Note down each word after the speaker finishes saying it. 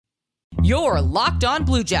You're Locked On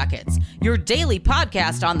Blue Jackets, your daily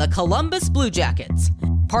podcast on the Columbus Blue Jackets.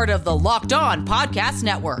 Part of the Locked On Podcast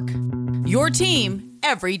Network. Your team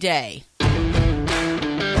every day.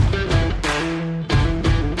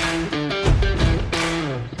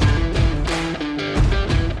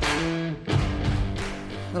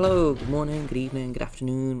 Hello, good morning, good evening, good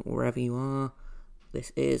afternoon, wherever you are.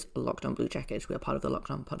 This is Locked On Blue Jackets. We are part of the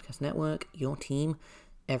Locked On Podcast Network, your team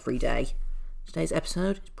every day. Today's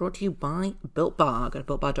episode is brought to you by Built Bar. Go to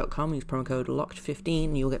BuiltBar.com, use promo code LOCKED15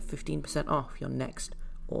 and you'll get 15% off your next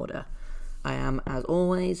order. I am, as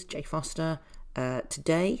always, Jay Foster.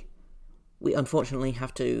 Today, we unfortunately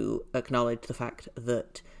have to acknowledge the fact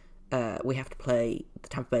that we have to play the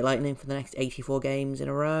Tampa Bay Lightning for the next 84 games in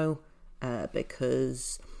a row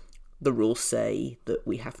because the rules say that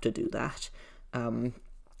we have to do that.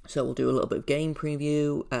 So we'll do a little bit of game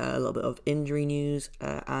preview, a little bit of injury news,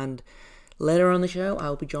 and later on the show,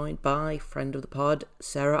 I'll be joined by friend of the pod,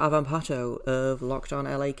 Sarah Avampato of Locked On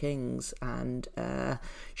LA Kings and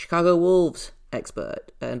Chicago Wolves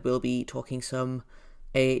expert, and we'll be talking some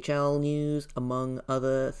AHL news, among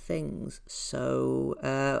other things. So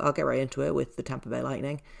I'll get right into it with the Tampa Bay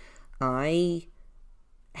Lightning. I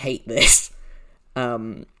hate this.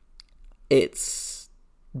 It's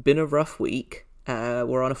been a rough week.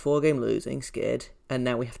 We're on a 4-game losing skid, and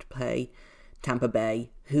now we have to play Tampa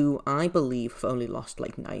Bay, who I believe have only lost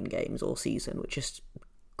like 9 games all season, which is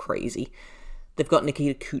crazy. They've got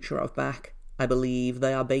Nikita Kucherov back. I believe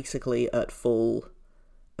they are basically at full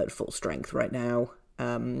strength right now,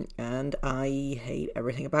 and I hate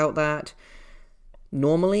everything about that.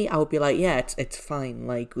 Normally, I would be like, yeah, it's fine.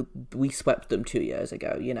 Like, we swept them 2 years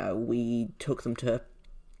ago. You know, we took them to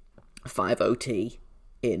 5 OT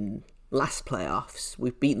in last playoffs.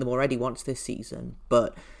 We've beaten them already once this season,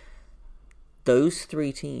 but those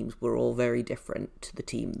 3 teams were all very different to the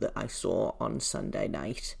team that I saw on Sunday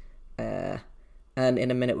night. And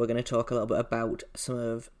in a minute, we're going to talk a little bit about some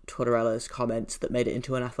of Tortorella's comments that made it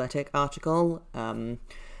into an Athletic article,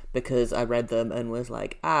 because I read them and was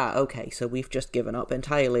like, okay, so we've just given up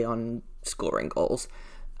entirely on scoring goals.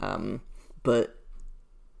 But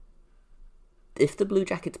if the Blue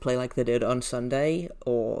Jackets play like they did on Sunday,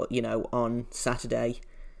 or, you know, on Saturday,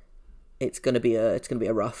 it's going to be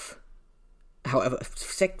a rough, however,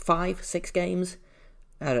 6 games.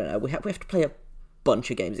 I don't know. We have to play a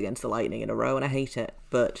bunch of games against the Lightning in a row, and I hate it.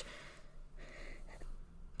 But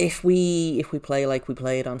if we play like we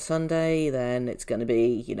played on Sunday, then it's going to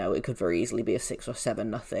be, you know, it could very easily be a 6 or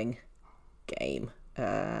 7-0 game.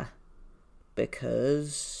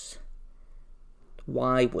 Because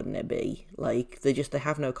why wouldn't it be? Like, they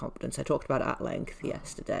have no confidence. I talked about it at length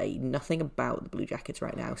yesterday. Nothing about the Blue Jackets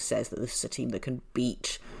right now says that this is a team that can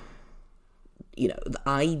beat, you know,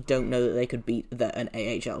 I don't know that they could beat an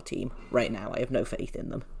AHL team right now. I have no faith in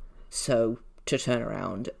them. So to turn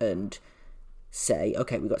around and say,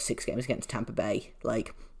 okay, we've got 6 games against Tampa Bay,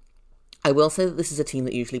 like, I will say that this is a team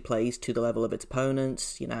that usually plays to the level of its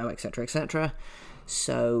opponents, you know, etc., etc.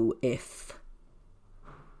 So if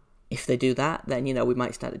they do that, then, you know, we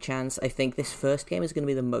might stand a chance. I think this first game is going to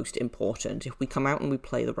be the most important. If we come out and we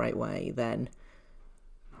play the right way, then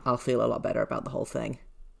I'll feel a lot better about the whole thing.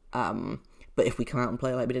 But if we come out and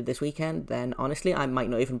play like we did this weekend, then honestly, I might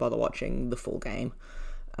not even bother watching the full game.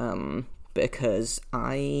 Because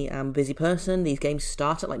I am a busy person. These games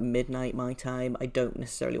start at like midnight my time. I don't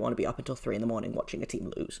necessarily want to be up until 3 in the morning watching a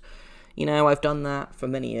team lose. You know, I've done that for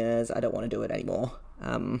many years. I don't want to do it anymore.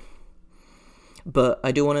 But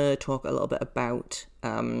I do want to talk a little bit about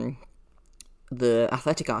the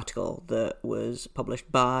Athletic article that was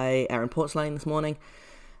published by Aaron Portzline this morning.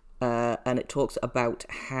 And it talks about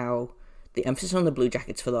how the emphasis on the Blue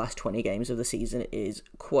Jackets for the last 20 games of the season is,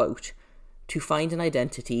 quote, to find an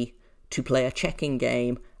identity, to play a checking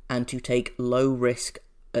game, and to take low risk,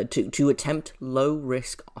 to attempt low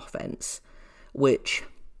risk offense. Which,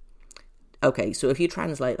 okay, so if you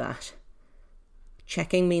translate that,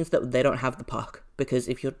 checking means that they don't have the puck, because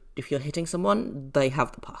if you're hitting someone, they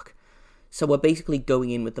have the puck. So we're basically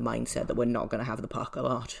going in with the mindset that we're not going to have the puck a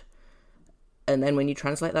lot. And then when you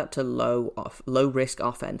translate that to low risk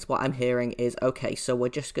offense, what I'm hearing is, okay, so we're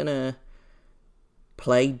just going to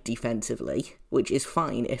play defensively, which is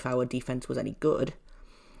fine if our defense was any good,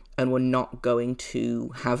 and we're not going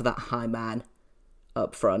to have that high man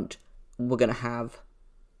up front. We're going to have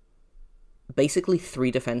basically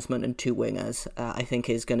 3 defensemen and 2 wingers, I think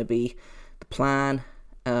is going to be the plan,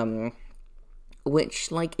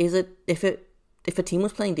 which, like, if a team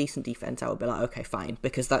was playing decent defense, I would be like, okay, fine,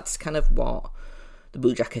 because that's kind of what the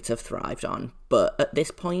Blue Jackets have thrived on. But at this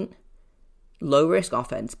point, Low risk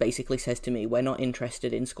offense basically says to me, we're not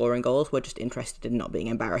interested in scoring goals, we're just interested in not being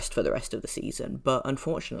embarrassed for the rest of the season. But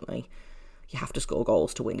unfortunately, you have to score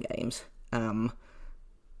goals to win games. And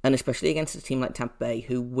especially against a team like Tampa Bay,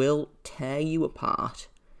 who will tear you apart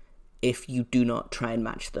if you do not try and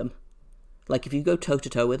match them. Like, if you go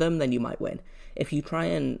toe-to-toe with them, then you might win. If you try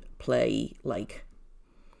and play, like,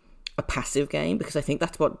 a passive game, because I think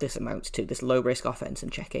that's what this amounts to, this low-risk offense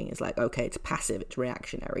and checking is like, okay, it's passive, it's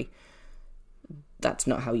reactionary. That's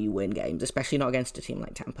not how you win games, especially not against a team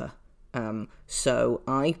like Tampa. So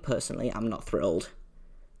I personally am not thrilled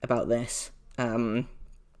about this. And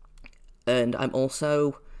I'm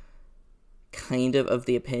also kind of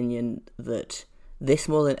the opinion that this,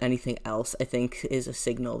 more than anything else, I think is a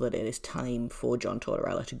signal that it is time for John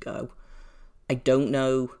Tortorella to go. I don't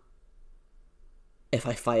know if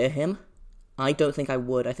I fire him. I don't think I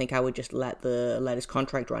would. I think I would just let his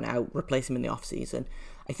contract run out, replace him in the off-season.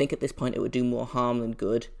 I think at this point it would do more harm than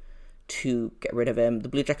good to get rid of him. The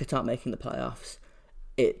Blue Jackets aren't making the playoffs.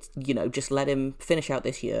 Just let him finish out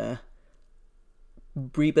this year,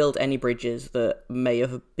 rebuild any bridges that may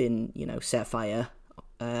have been, set fire,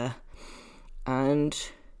 and,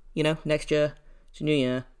 next year, it's a new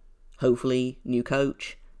year, hopefully new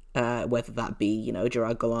coach, whether that be,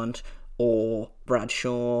 Gerard Gallant or Brad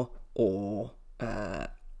Shaw or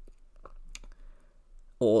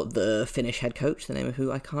the Finnish head coach, the name of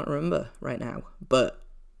who I can't remember right now. But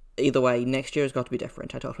either way, next year has got to be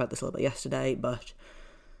different. I talked about this a little bit yesterday, but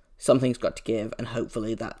something's got to give, and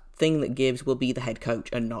hopefully that thing that gives will be the head coach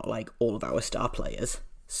and not like all of our star players.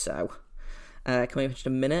 So, coming up in just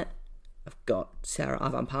a minute, I've got Sarah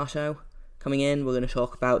Avampato coming in. We're going to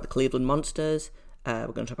talk about the Cleveland Monsters. We're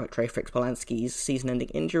going to talk about Trey Fix-Polanski's season-ending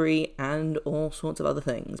injury and all sorts of other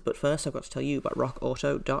things. But first, I've got to tell you about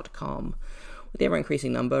RockAuto.com. With the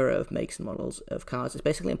ever-increasing number of makes and models of cars, it's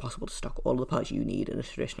basically impossible to stock all of the parts you need in a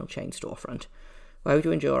traditional chain storefront. Why would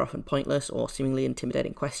you endure often pointless or seemingly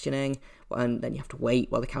intimidating questioning, and then you have to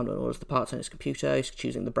wait while the countdown orders the parts on his computer,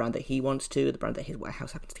 choosing the brand that he wants to, the brand that his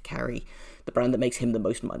warehouse happens to carry, the brand that makes him the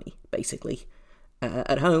most money, basically.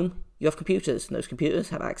 At home, you have computers, and those computers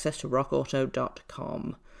have access to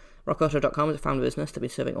RockAuto.com. RockAuto.com is a family business that's been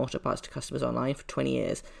serving auto parts to customers online for 20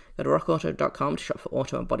 years. Go to RockAuto.com to shop for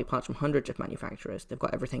auto and body parts from hundreds of manufacturers. They've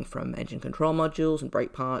got everything from engine control modules and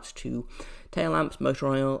brake parts to tail lamps, motor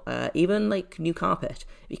oil, even like new carpet.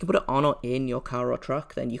 If you can put it on or in your car or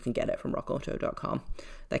truck, then you can get it from RockAuto.com.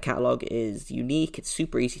 Their catalogue is unique, it's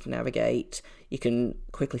super easy to navigate. You can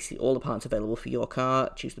quickly see all the parts available for your car,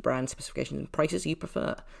 choose the brand, specifications and prices you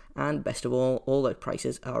prefer, and best of all those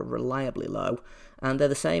prices are reliably low, and they're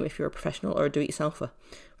the same if you're a professional or a do-it-yourselfer.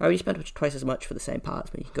 Why would you spend twice as much for the same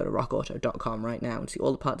parts when you can go to RockAuto.com right now and see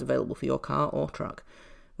all the parts available for your car or truck?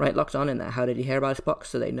 Right, Locked On in there, how did you hear about this box,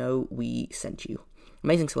 so they know we sent you.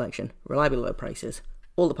 Amazing selection, reliably low prices,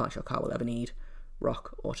 all the parts your car will ever need.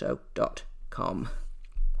 RockAuto.com.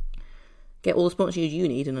 Get all the sports news you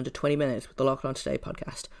need in under 20 minutes with the Locked On Today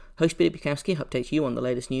podcast. Host Peter Bukowski updates you on the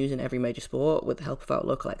latest news in every major sport with the help of our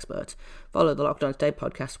local experts. Follow the Locked On Today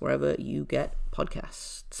podcast wherever you get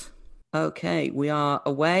podcasts. Okay, we are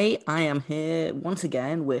away. I am here once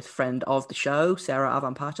again with friend of the show, Sarah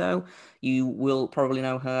Avampato. You will probably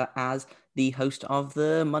know her as the host of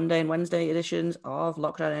the Monday and Wednesday editions of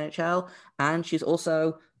Locked On NHL, and she's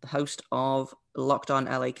also the host of Locked On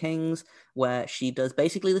LA Kings, where she does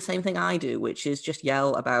basically the same thing I do, which is just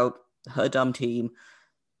yell about her dumb team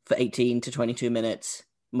for 18 to 22 minutes,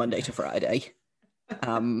 Monday to Friday.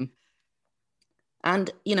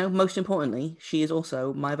 And, most importantly, she is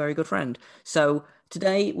also my very good friend. So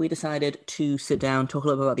today we decided to sit down, talk a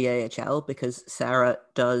little bit about the AHL, because Sarah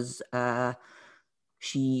does,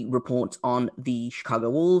 she reports on the Chicago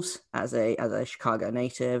Wolves as a Chicago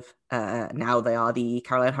native. Now they are the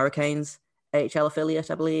Carolina Hurricanes AHL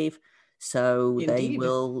affiliate, I believe. So Indeed. They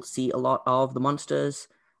will see a lot of the Monsters,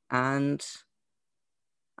 and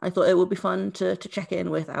I thought it would be fun to check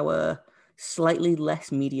in with our slightly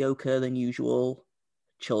less mediocre than usual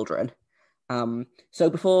children. So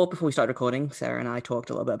before we started recording, Sarah and I talked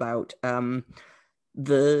a little bit about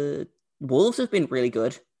the Wolves have been really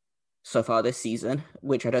good so far this season,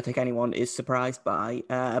 which I don't think anyone is surprised by.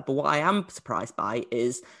 But what I am surprised by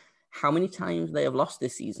is how many times they have lost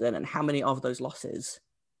this season and how many of those losses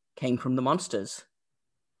came from the Monsters.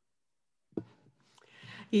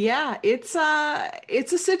 Yeah, it's a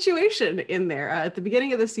situation in there. At the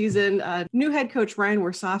beginning of the season, new head coach Ryan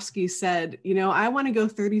Warsofsky said, I want to go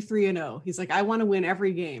 33-0. He's like, I want to win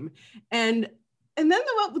every game. And then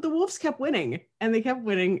the Wolves kept winning, and they kept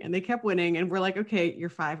winning, and they kept winning. And we're like, okay, you're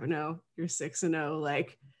 5-0, you're 6-0.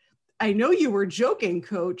 Like, I know you were joking,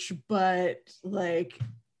 coach, but like,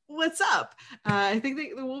 what's up? I think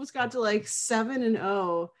the Wolves got to like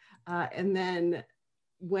 7-0 and then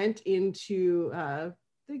went into and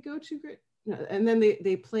then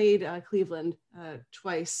they played Cleveland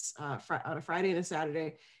twice on a Friday and a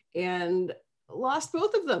Saturday and lost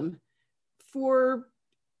both of them for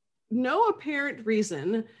no apparent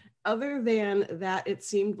reason other than that it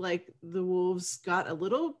seemed like the Wolves got a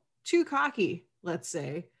little too cocky, let's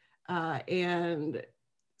say, and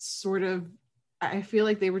sort of I feel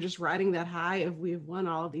like they were just riding that high of we've won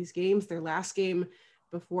all of these games. Their last game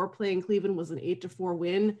before playing Cleveland was an 8-4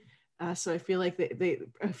 win. So I feel like they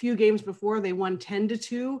a few games before they won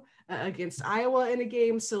 10-2 against Iowa in a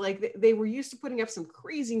game. So like they were used to putting up some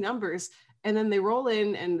crazy numbers, and then they roll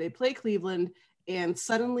in and they play Cleveland, and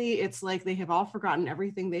suddenly it's like they have all forgotten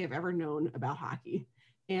everything they have ever known about hockey.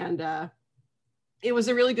 And it was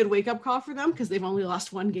a really good wake-up call for them because they've only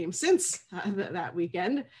lost one game since that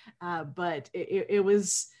weekend. But it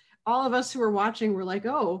was all of us who were watching were like,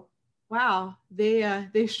 oh, wow,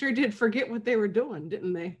 they sure did forget what they were doing,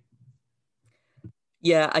 didn't they?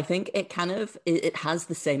 Yeah, I think it has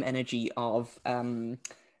the same energy of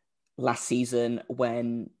last season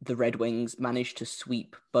when the Red Wings managed to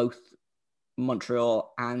sweep both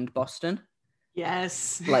Montreal and Boston.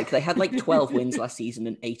 Yes. Like they had like 12 wins last season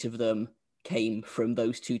and 8 of them came from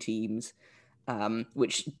those two teams,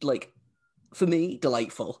 which like for me,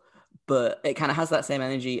 delightful. But it kind of has that same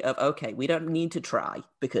energy of, okay, we don't need to try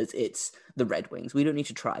because it's the Red Wings. We don't need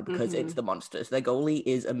to try because it's the Monsters. Their goalie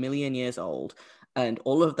is 1 million years old, and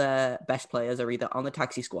all of their best players are either on the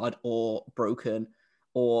taxi squad or broken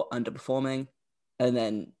or underperforming. And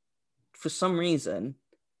then for some reason,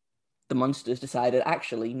 the Monsters decided,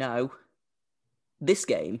 actually, no, this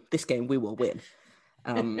game we will win.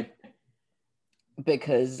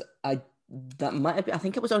 Because I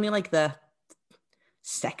think it was only like their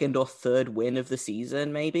second or third win of the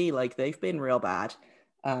season, maybe. Like they've been real bad.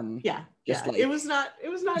 Like, it was not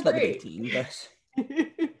great. Like the big team, but...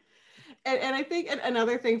 and I think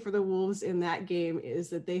another thing for the Wolves in that game is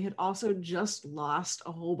that they had also just lost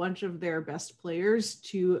a whole bunch of their best players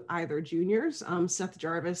to either juniors. Seth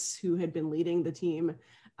Jarvis, who had been leading the team,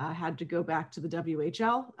 had to go back to the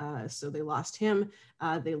WHL, so they lost him.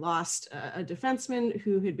 They lost a defenseman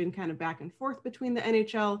who had been kind of back and forth between the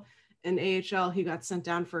NHL and AHL. He got sent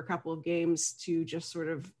down for a couple of games to just sort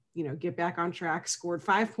of, get back on track, scored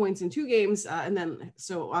 5 points in 2 games. And then,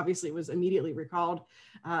 so obviously was immediately recalled.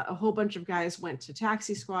 A whole bunch of guys went to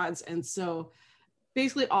taxi squads. And so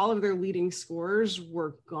basically all of their leading scorers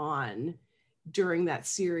were gone during that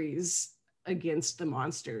series against the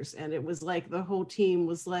Monsters. And it was like the whole team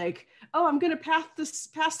was like, oh, I'm going to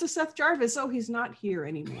pass to Seth Jarvis. Oh, he's not here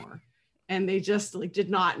anymore. And they just like did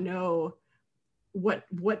not know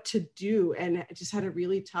what to do, and just had a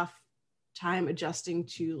really tough time adjusting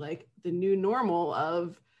to like the new normal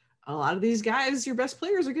of a lot of these guys, your best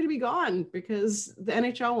players are going to be gone because the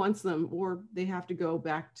NHL wants them, or they have to go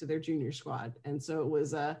back to their junior squad. And so it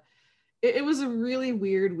was a really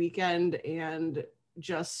weird weekend, and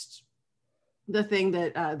just the thing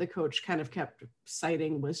that the coach kind of kept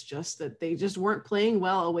citing was just that they just weren't playing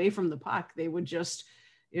well away from the puck. They would just,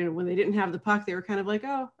 when they didn't have the puck, they were kind of like,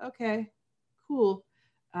 oh, okay, cool.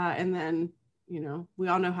 And then, we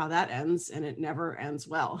all know how that ends, and it never ends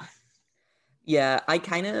well. Yeah, I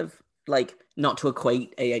kind of like, not to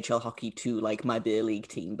equate AHL hockey to like my beer league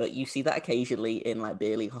team, but you see that occasionally in like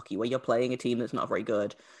beer league hockey where you're playing a team that's not very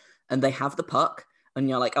good and they have the puck and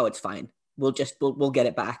you're like, oh, it's fine. We'll get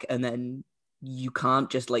it back. And then you can't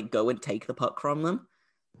just like go and take the puck from them.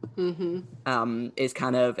 Mm-hmm. It's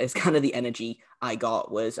kind of the energy I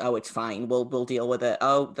got was, oh, it's fine. We'll deal with it.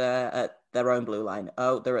 Oh, they're at their own blue line.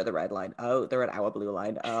 Oh, they're at the red line. Oh, they're at our blue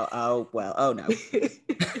line. Oh, well, oh no.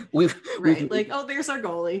 we've like, oh, there's our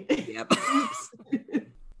goalie. Yep.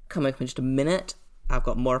 Coming up in just a minute, I've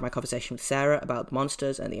got more of my conversation with Sarah about the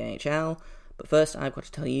Monsters and the NHL. But first, I've got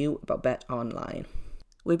to tell you about Bet Online.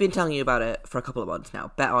 We've been telling you about it for a couple of months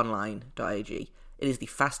now. BetOnline.ag. It is the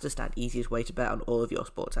fastest and easiest way to bet on all of your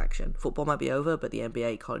sports action. Football might be over, but the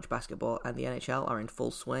NBA, college basketball, and the NHL are in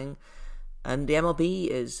full swing. And the MLB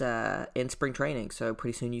is in spring training, so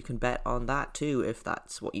pretty soon you can bet on that too, if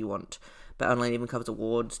that's what you want. BetOnline even covers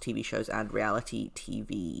awards, TV shows, and reality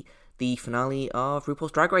TV. The finale of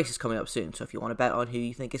RuPaul's Drag Race is coming up soon, so if you want to bet on who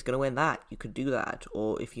you think is going to win that, you could do that.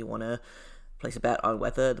 Or if you want to place a bet on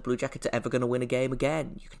whether the Blue Jackets are ever going to win a game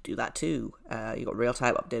again, you can do that too. You've got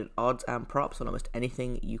real-time updated odds and props on almost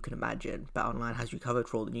anything you can imagine. BetOnline has you covered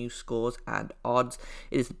for all the news, scores, and odds.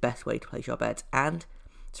 It is the best way to place your bets, and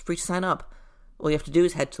it's free to sign up. All you have to do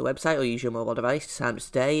is head to the website or use your mobile device to sign up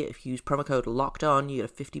today. If you use promo code LOCKEDON, you get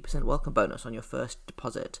a 50% welcome bonus on your first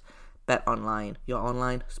deposit. Bet Online, your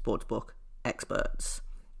online sportsbook experts.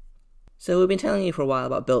 So we've been telling you for a while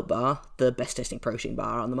about Built Bar, the best tasting protein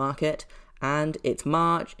bar on the market, and it's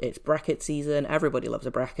March, it's bracket season, everybody loves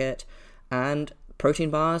a bracket, and protein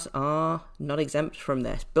bars are not exempt from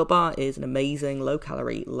this. Built Bar is an amazing,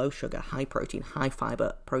 low-calorie, low-sugar, high-protein,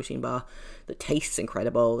 high-fiber protein bar that tastes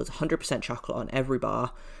incredible. There's 100% chocolate on every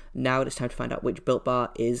bar. Now it is time to find out which Built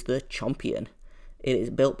Bar is the champion. It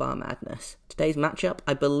is Built Bar Madness. Today's matchup,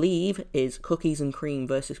 I believe, is Cookies and Cream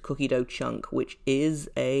versus Cookie Dough Chunk, which is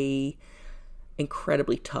a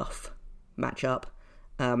incredibly tough matchup.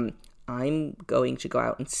 I'm going to go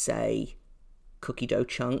out and say Cookie Dough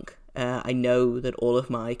Chunk. I know that all of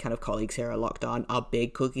my kind of colleagues here at Locked On are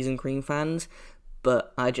big Cookies and Cream fans,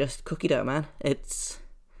 but Cookie Dough, man. It's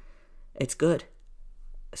good.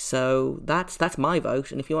 So that's my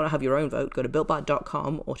vote, and if you want to have your own vote, go to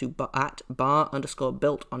builtbar.com or to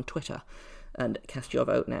 @bar_built on Twitter and cast your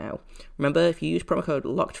vote now. Remember, if you use promo code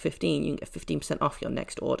LOCKED15, you can get 15% off your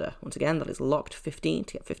next order. Once again, that is LOCKED15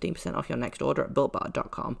 to get 15% off your next order at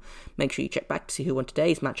builtbar.com. Make sure you check back to see who won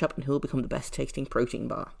today's matchup and who will become the best tasting protein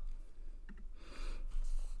bar.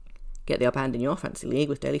 Get the upper hand in your fantasy league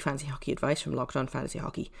with daily fantasy hockey advice from Locked On Fantasy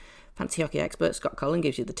Hockey. Fantasy hockey expert Scott Cullen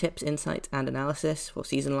gives you the tips, insights, and analysis for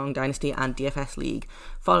season-long Dynasty and DFS League.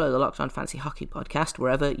 Follow the Locked On Fantasy Hockey podcast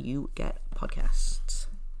wherever you get podcasts.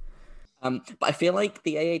 But I feel like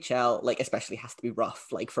the AHL, especially has to be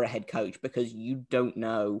rough, for a head coach, because you don't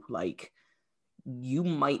know, you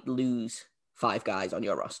might lose 5 guys on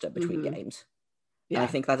your roster between games. Yeah. And I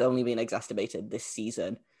think that's only been exacerbated this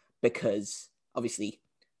season because, obviously,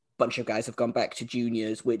 bunch of guys have gone back to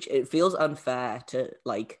juniors, which it feels unfair to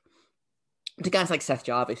guys like Seth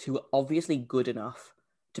Jarvis, who are obviously good enough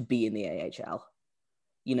to be in the AHL.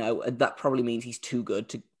 That probably means he's too good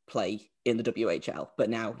to play in the WHL.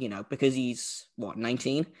 But now, because he's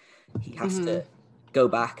 19, he has to go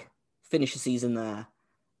back, finish the season there.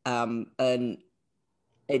 And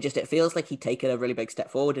it feels like he'd taken a really big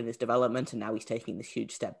step forward in his development, and now he's taking this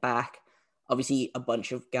huge step back. Obviously, a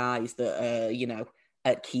bunch of guys that are,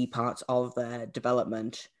 at key parts of their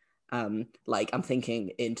development. I'm thinking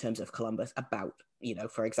in terms of Columbus about,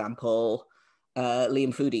 for example,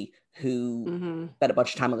 Liam Foodie, who spent a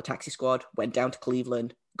bunch of time on the taxi squad, went down to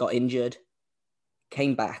Cleveland, got injured,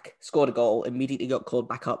 came back, scored a goal, immediately got called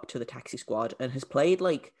back up to the taxi squad, and has played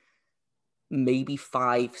maybe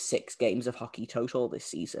 5-6 games of hockey total this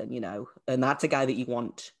season, and that's a guy that you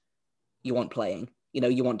want playing,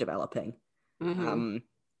 you want developing.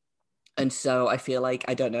 And so I feel like,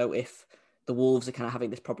 I don't know if the Wolves are kind of having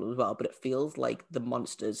this problem as well, but it feels like the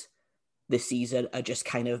Monsters this season are just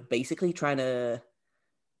kind of basically trying to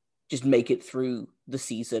just make it through the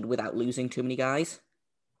season without losing too many guys.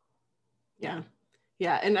 Yeah.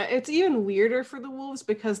 Yeah. And it's even weirder for the Wolves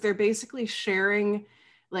because they're basically sharing,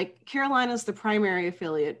 Carolina's the primary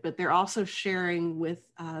affiliate, but they're also sharing with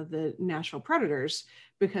the Nashville Predators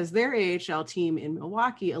because their AHL team in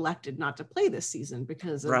Milwaukee elected not to play this season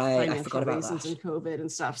because of financial reasons and COVID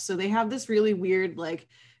and stuff. So they have this really weird,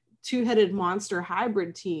 two-headed monster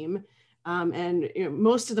hybrid team. And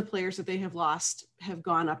most of the players that they have lost have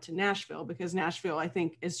gone up to Nashville because Nashville, I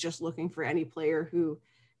think, is just looking for any player who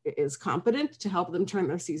is competent to help them turn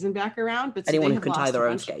their season back around. But anyone who can tie their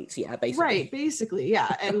own skates, basically. Right, basically,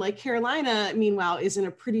 yeah. And Carolina, meanwhile, is in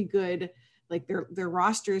a pretty good, their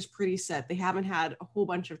roster is pretty set. They haven't had a whole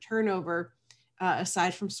bunch of turnover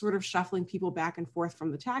aside from sort of shuffling people back and forth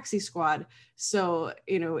from the taxi squad. So,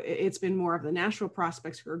 it's been more of the Nashville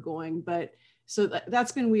prospects who are going, but so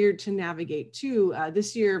that's been weird to navigate too.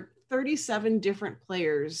 This year, 37 different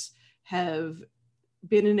players have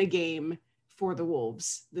been in a game for the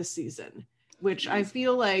Wolves this season, which I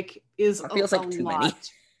feel like is too many.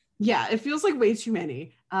 Yeah, it feels like way too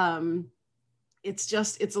many. It's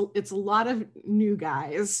a lot of new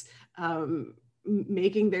guys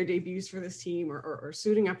making their debuts for this team or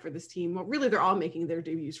suiting up for this team. Well, really, they're all making their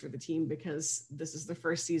debuts for the team because this is the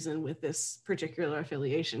first season with this particular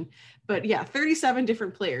affiliation. But yeah, 37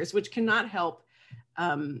 different players, which cannot help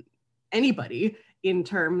anybody in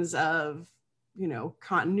terms of,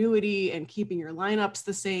 continuity and keeping your lineups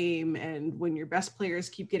the same. And when your best players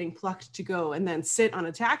keep getting plucked to go and then sit on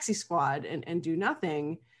a taxi squad and do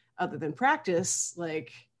nothing other than practice,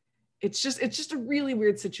 it's just a really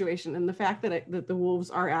weird situation. And the fact that the Wolves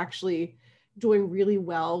are actually doing really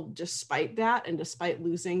well despite that, and despite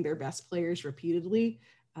losing their best players repeatedly,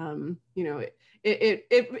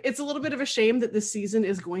 it's a little bit of a shame that this season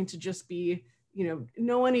is going to just be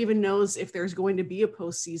no one even knows if there's going to be a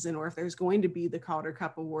postseason or if there's going to be the Calder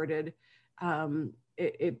Cup awarded.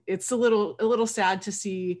 It's a little sad to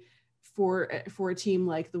see for a team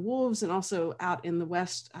like the Wolves, and also out in the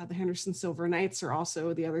West, the Henderson Silver Knights are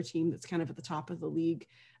also the other team that's kind of at the top of the league.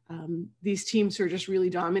 These teams who are just really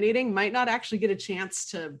dominating might not actually get a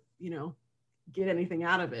chance to, get anything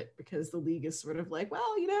out of it, because the league is sort of like,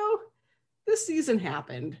 well, this season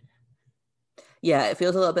happened. Yeah, it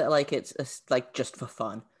feels a little bit like it's like just for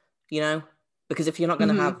fun, because if you're not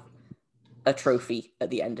going to have a trophy at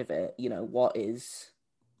the end of it, what is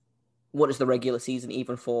the regular season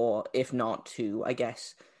even for, if not to, I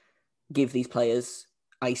guess, give these players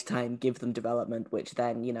ice time, give them development, which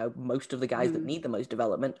then, most of the guys that need the most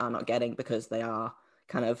development are not getting because they are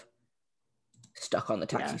kind of stuck on the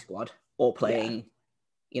taxi squad or playing,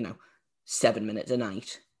 7 minutes a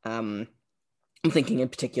night. I'm thinking in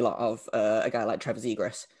particular of a guy like Trevor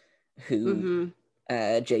Zegras, who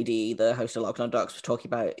JD, the host of Locked On Ducks, was talking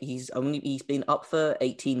about. He's been up for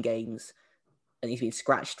 18 games, and he's been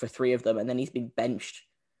scratched for 3 of them, and then he's been benched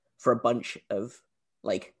for a bunch of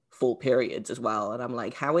like full periods as well. And I'm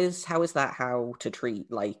like, how is that how to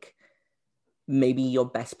treat like maybe your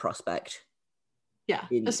best prospect? Yeah,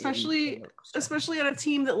 especially on a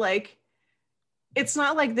team that, like, it's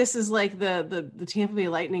not like this is like the Tampa Bay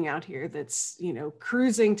Lightning out here that's,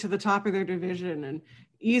 cruising to the top of their division and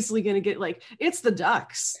easily going to get, like, it's the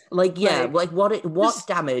Ducks. Like, yeah, like what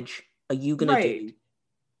damage are you going to do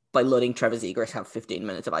by letting Trevor Zegras have 15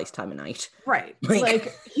 minutes of ice time a night? Right.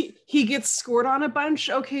 Like he gets scored on a bunch.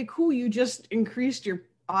 Okay, cool. You just increased your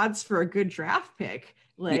odds for a good draft pick.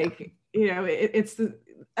 Like,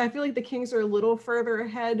 I feel like the Kings are a little further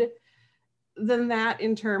ahead than that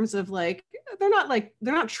in terms of, like, they're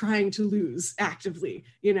not trying to lose actively,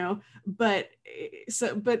 but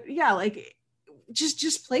yeah, like,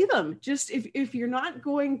 just play them. Just if you're not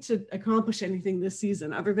going to accomplish anything this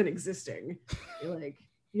season other than existing, like,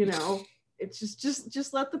 it's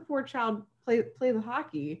just let the poor child play the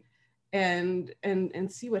hockey and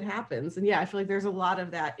see what happens. And yeah, I feel like there's a lot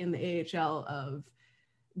of that in the AHL of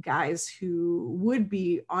guys who would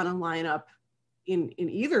be on a lineup in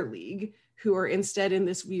either league who are instead in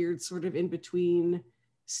this weird sort of in between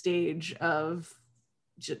stage of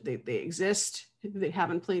they exist. They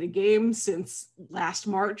haven't played a game since last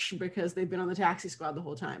March because they've been on the taxi squad the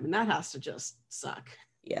whole time. And that has to just suck.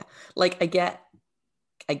 Yeah. Like I get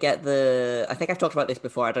I think I've talked about this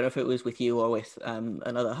before. I don't know if it was with you or with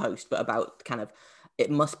another host, but about kind of, it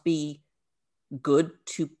must be good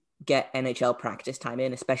to get NHL practice time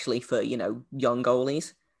in, especially for, young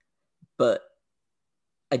goalies. But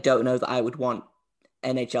I don't know that I would want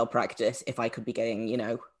NHL practice if I could be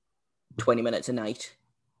getting, 20 minutes a night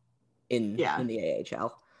in the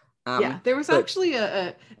AHL. There was actually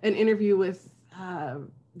an interview with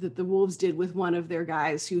that the Wolves did with one of their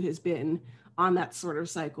guys who has been on that sort of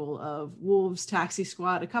cycle of Wolves taxi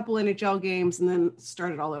squad, a couple NHL games, and then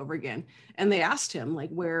started all over again. And they asked him, like,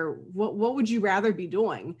 what would you rather be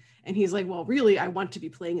doing? And he's like, well, really, I want to be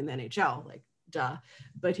playing in the NHL, like, duh.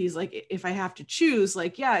 But he's like, if I have to choose,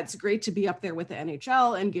 like, yeah, it's great to be up there with the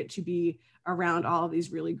NHL and get to be around all of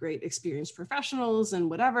these really great experienced professionals and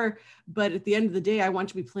whatever. But at the end of the day, I want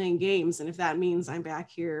to be playing games. And if that means I'm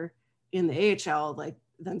back here in the AHL, like,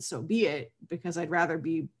 then so be it, because I'd rather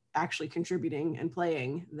be actually contributing and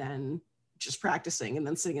playing than just practicing and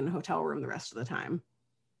then sitting in a hotel room the rest of the time.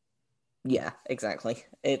 Yeah, exactly.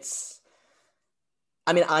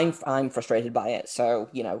 I'm frustrated by it. So,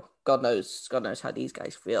 God knows how these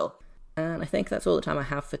guys feel. And I think that's all the time I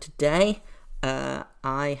have for today.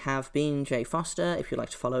 I have been Jay Foster. If you'd like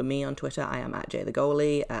to follow me on Twitter, I am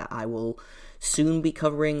 @JayTheGoalie. I will soon be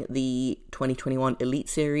covering the 2021 Elite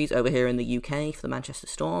Series over here in the UK for the Manchester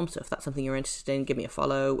Storm. So if that's something you're interested in, give me a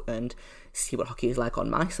follow and see what hockey is like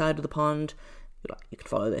on my side of the pond. You can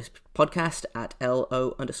follow this podcast at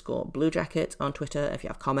 @LO_Bluejacket on Twitter. If you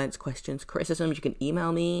have comments, questions, criticisms, you can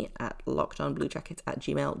email me at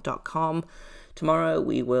lockedonbluejackets@gmail.com. Tomorrow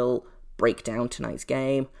we will break down tonight's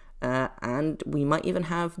game. And we might even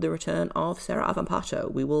have the return of Sarah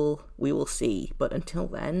Avampato. We will see. But until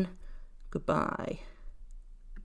then, goodbye.